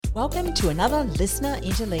Welcome to another Listener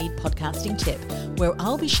into Lead podcasting tip, where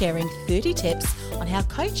I'll be sharing 30 tips on how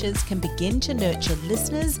coaches can begin to nurture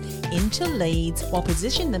listeners into leads while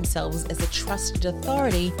positioning themselves as a trusted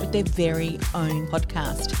authority with their very own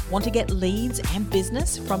podcast. Want to get leads and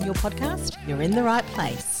business from your podcast? You're in the right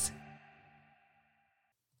place.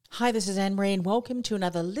 Hi, this is Anne-Marie and welcome to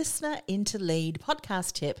another Listener into Lead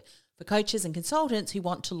podcast tip for coaches and consultants who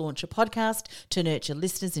want to launch a podcast to nurture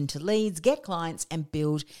listeners into leads, get clients, and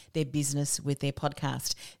build their business with their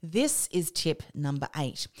podcast. This is tip number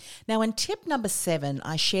 8. Now, in tip number 7,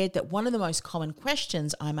 I shared that one of the most common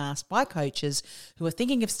questions I'm asked by coaches who are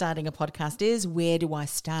thinking of starting a podcast is, where do I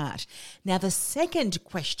start? Now, the second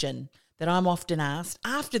question that I'm often asked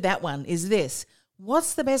after that one is this: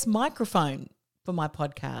 what's the best microphone for my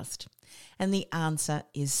podcast? And the answer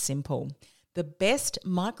is simple. The best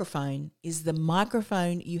microphone is the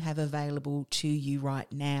microphone you have available to you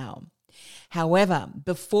right now. However,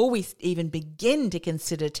 before we even begin to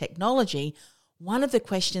consider technology, one of the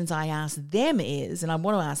questions I ask them is, and I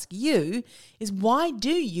want to ask you, is why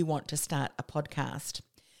do you want to start a podcast?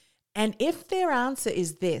 And if their answer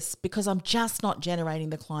is this, because I'm just not generating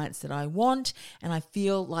the clients that I want and I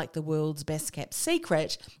feel like the world's best kept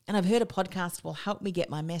secret, and I've heard a podcast will help me get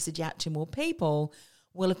my message out to more people,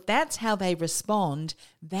 well, if that's how they respond,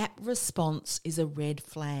 that response is a red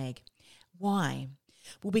flag. Why?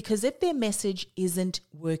 Well, because if their message isn't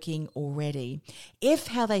working already, if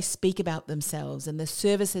how they speak about themselves and the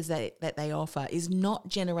services that they offer is not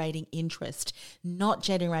generating interest, not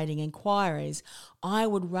generating inquiries, I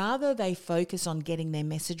would rather they focus on getting their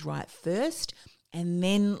message right first and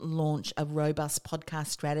then launch a robust podcast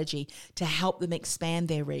strategy to help them expand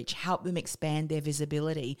their reach, help them expand their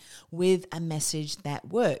visibility with a message that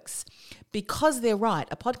works. Because they're right,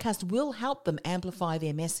 a podcast will help them amplify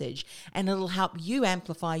their message and it'll help you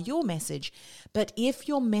amplify your message. But if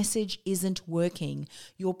your message isn't working,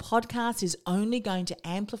 your podcast is only going to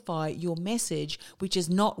amplify your message, which is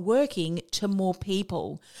not working, to more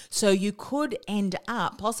people. So you could end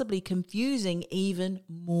up possibly confusing even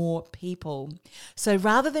more people. So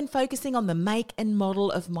rather than focusing on the make and model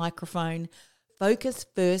of microphone, focus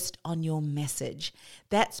first on your message.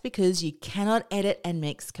 That's because you cannot edit and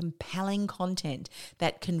mix compelling content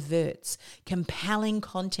that converts, compelling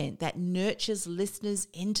content that nurtures listeners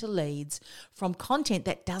into leads from content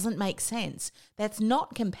that doesn't make sense, that's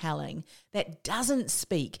not compelling, that doesn't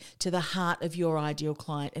speak to the heart of your ideal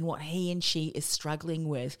client and what he and she is struggling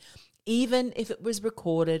with, even if it was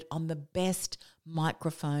recorded on the best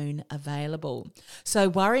microphone available. So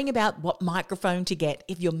worrying about what microphone to get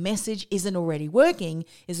if your message isn't already working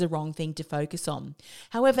is the wrong thing to focus on.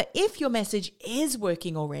 However, if your message is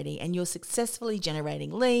working already and you're successfully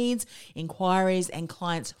generating leads, inquiries, and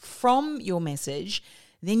clients from your message,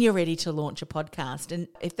 then you're ready to launch a podcast. And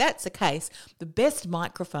if that's the case, the best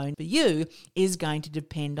microphone for you is going to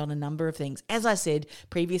depend on a number of things. As I said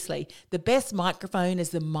previously, the best microphone is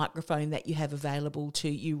the microphone that you have available to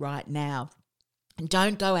you right now.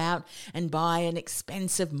 Don't go out and buy an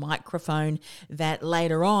expensive microphone that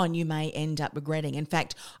later on you may end up regretting. In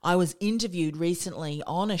fact, I was interviewed recently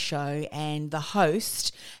on a show and the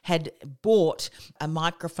host had bought a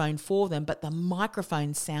microphone for them, but the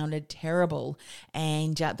microphone sounded terrible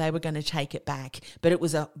and they were going to take it back. But it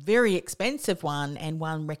was a very expensive one and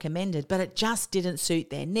one recommended, but it just didn't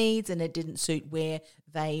suit their needs and it didn't suit where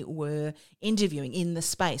they were interviewing in the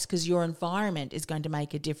space, because your environment is going to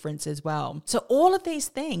make a difference as well. So all of these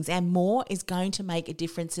things and more is going to make a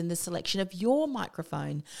difference in the selection of your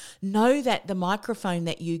microphone. Know that the microphone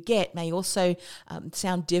that you get may also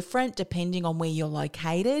sound different depending on where you're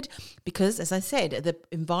located, because as I said, the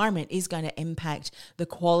environment is going to impact the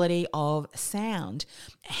quality of sound.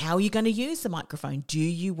 How are you going to use the microphone? Do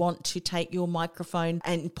you want to take your microphone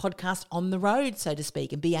and podcast on the road, so to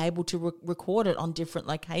speak, and be able to record it on different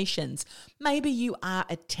locations? Maybe you are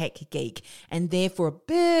a tech geek and therefore a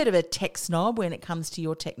bit of a tech snob when it comes to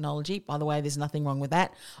your technology. By the way, there's nothing wrong with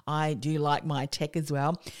that. I do like my tech as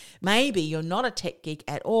well. Maybe you're not a tech geek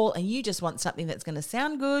at all and you just want something that's going to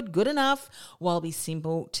sound good enough while be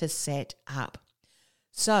simple to set up.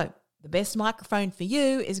 So the best microphone for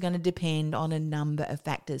you is going to depend on a number of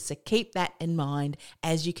factors. So keep that in mind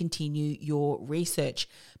as you continue your research.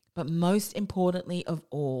 But most importantly of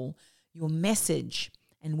all, your message,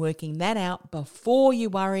 and working that out before you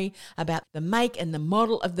worry about the make and the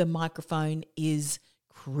model of the microphone is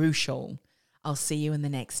crucial. I'll see you in the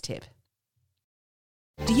next tip.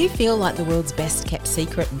 Do you feel like the world's best kept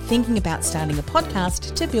secret and thinking about starting a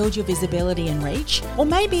podcast to build your visibility and reach? Or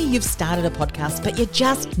maybe you've started a podcast but you're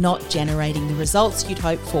just not generating the results you'd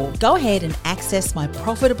hope for. Go ahead and access my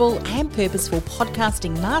profitable and purposeful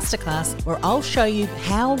podcasting masterclass, where I'll show you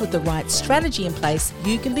how, with the right strategy in place,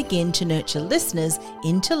 you can begin to nurture listeners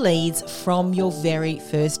into leads from your very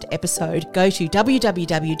first episode. Go to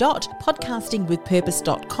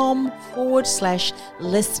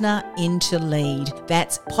www.podcastingwithpurpose.com/listener into lead.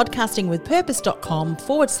 That's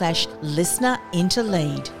podcastingwithpurpose.com/listener into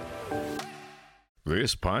lead.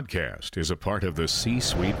 This podcast is a part of the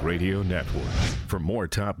C-Suite Radio Network. For more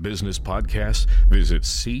top business podcasts, visit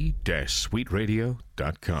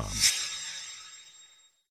c-suiteradio.com.